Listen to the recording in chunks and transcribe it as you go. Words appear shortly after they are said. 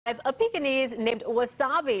A Pekingese named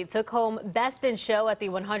Wasabi took home Best in Show at the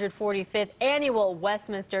 145th annual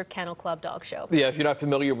Westminster Kennel Club Dog Show. Yeah, if you're not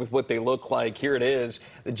familiar with what they look like, here it is.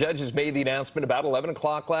 The judges made the announcement about 11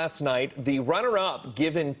 o'clock last night. The runner-up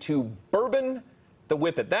given to Bourbon the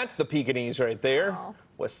whippet. That's the Pekingese right there. Oh.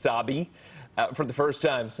 Wasabi. For the first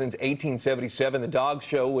time since 1877, the dog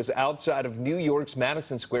show was outside of New York's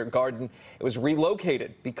Madison Square Garden. It was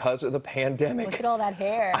relocated because of the pandemic. Look at all that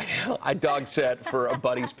hair. I dog sat for a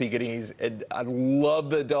buddy's Pekingese, and I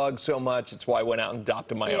love the dog so much. It's why I went out and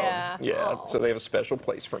adopted my own. Yeah, Oh. so they have a special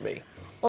place for me.